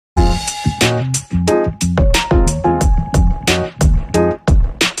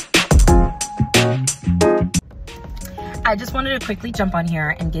I just wanted to quickly jump on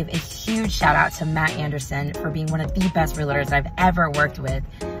here and give a huge shout out to Matt Anderson for being one of the best realtors that I've ever worked with.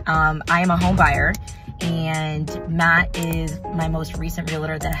 I am a home buyer, and Matt is my most recent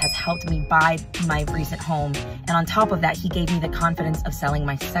realtor that has helped me buy my recent home. And on top of that, he gave me the confidence of selling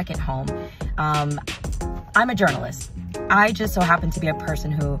my second home. I'm a journalist. I just so happen to be a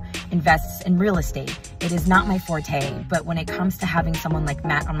person who invests in real estate. It is not my forte, but when it comes to having someone like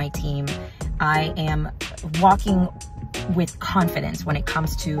Matt on my team, I am walking with confidence when it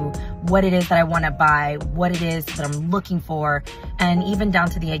comes to what it is that I want to buy, what it is that I'm looking for, and even down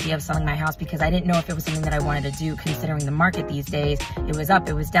to the idea of selling my house, because I didn't know if it was something that I wanted to do considering the market these days. It was up,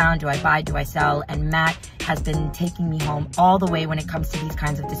 it was down, do I buy, do I sell? And Matt has been taking me home all the way when it comes to these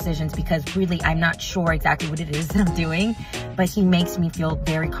kinds of decisions, because really I'm not sure exactly what it is that I'm doing, but he makes me feel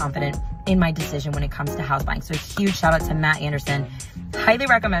very confident in my decision when it comes to house buying. So a huge shout out to Matt Anderson. Highly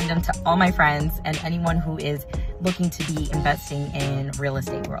recommend him to all my friends and anyone who is looking to be investing in real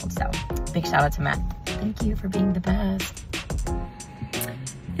estate world. So big shout out to Matt. Thank you for being the best.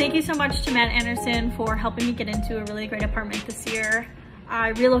 Thank you so much to Matt Anderson for helping me get into a really great apartment this year. I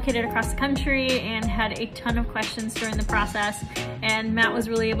relocated across the country and had a ton of questions during the process, and Matt was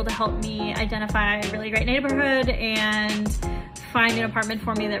really able to help me identify a really great neighborhood and find an apartment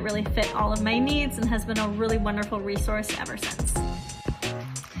for me that really fit all of my needs, and has been a really wonderful resource ever since.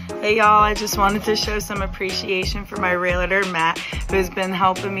 Hey y'all, I just wanted to show some appreciation for my realtor, Matt, who has been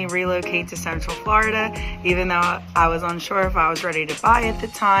helping me relocate to Central Florida. Even though I was unsure if I was ready to buy at the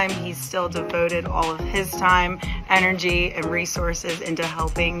time, he's still devoted all of his time, energy, and resources into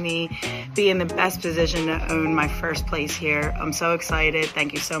helping me be in the best position to own my first place here. I'm so excited.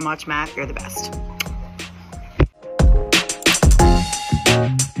 Thank you so much, Matt. You're the best.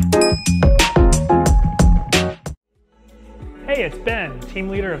 Hey, it's Ben, team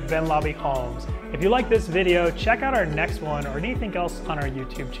leader of Ben Laube Homes. If you like this video, check out our next one or anything else on our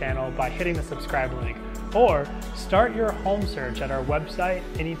YouTube channel by hitting the subscribe link, or start your home search at our website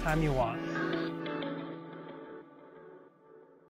anytime you want.